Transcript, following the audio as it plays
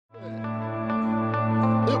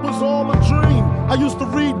it was all a dream. I used to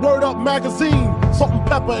read Word Up magazine, Salt and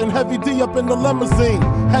Pepper and Heavy D up in the limousine,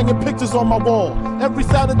 hanging pictures on my wall. Every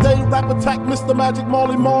Saturday, Rap Attack, Mr. Magic,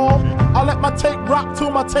 Marley Marl. I let my tape rock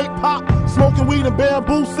till my tape pop, smoking weed and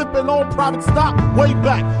bamboo, sipping on private stock. Way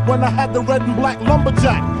back when I had the red and black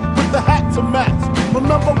lumberjack with the hat to match.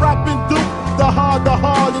 Remember rapping Duke? The hard,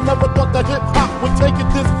 you never thought that hip-hop would take it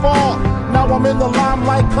this far. Now I'm in the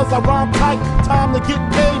limelight cause I rhyme tight. Time to get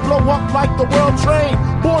paid, blow up like the world trade.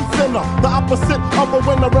 Born sinner, the opposite of a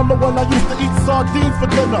winner. Remember when I used to eat sardines for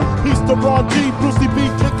dinner? Peace to Ron G, Brucey B,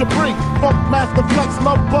 Kid Capri, Funk Master Flex,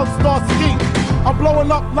 Love Bug, Star Ski. I'm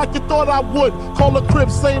blowing up like you thought I would. Call a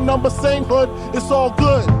crib, same number, same hood, it's all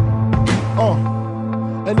good.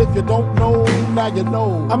 And if you don't know, now you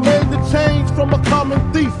know. I made the change from a common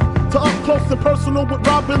thief to up close and personal with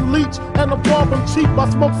Robin Leach. And I'm far from cheap, I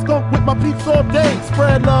smoke skunk with my peeps all day.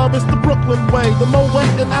 Spread love, it's the Brooklyn way. The Moet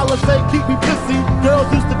and Alizé keep me pissy. Girls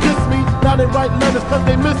used to kiss me, now they write letters cause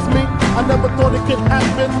they miss me. I never thought it could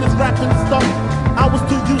happen, this rapping stuff. I was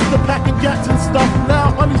too used to packing gats and stuff.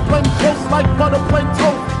 Now honeys play me close like butter play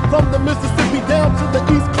toast. From the Mississippi down to the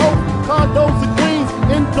East Coast. Condos in Queens,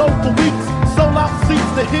 in dough for weeks. Sold out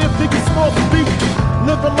seats to hear Biggie Smalls speak.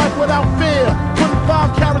 Living life without fear, putting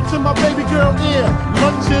 5 carats in my baby girl ear.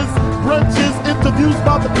 Lunches, brunches, interviews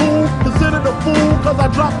by the pool. Considered a fool cause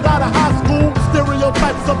I dropped out of high school.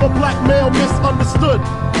 Stereotypes of a black male misunderstood,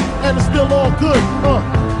 and it's still all good,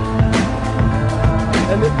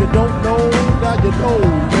 And if you don't know, now you know,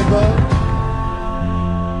 nigga.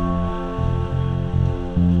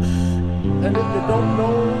 And if you don't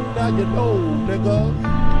know, now you know, nigga.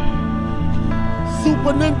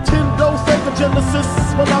 Super Nintendo, Sega Genesis.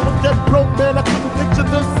 When I was dead broke, man, I couldn't picture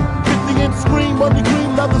this. 50-inch screen, money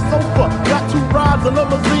green leather sofa. Got 2 rides, a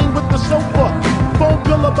limousine with the chauffeur. Phone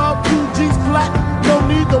bill about 2 G's flat. No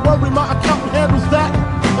need to worry, my accountant handles that.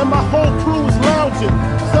 And my whole crew is lounging,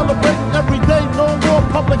 celebrating every day, no more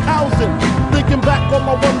public housing. Thinking back on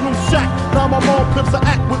my one-room shack. Now my mom pimps an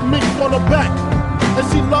act with me on her back. And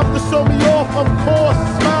she loved to show me off, of course.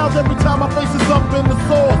 Smiles every time my face is up in the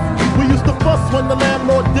sauce. We used to fuss when the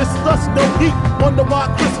landlord dissed us. No heat, wonder why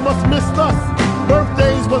Christmas missed us.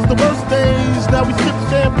 Birthdays was the worst days. Now we sip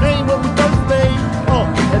champagne when we thirsty.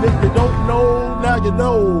 And if you don't know, now you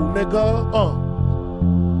know, nigga.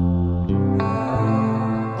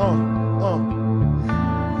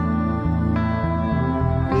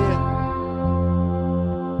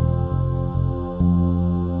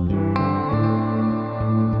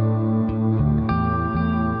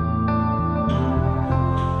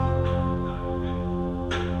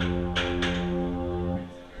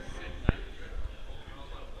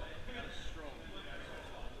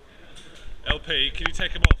 LP, can you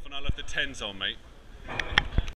take them off and I'll have the 10s on, mate?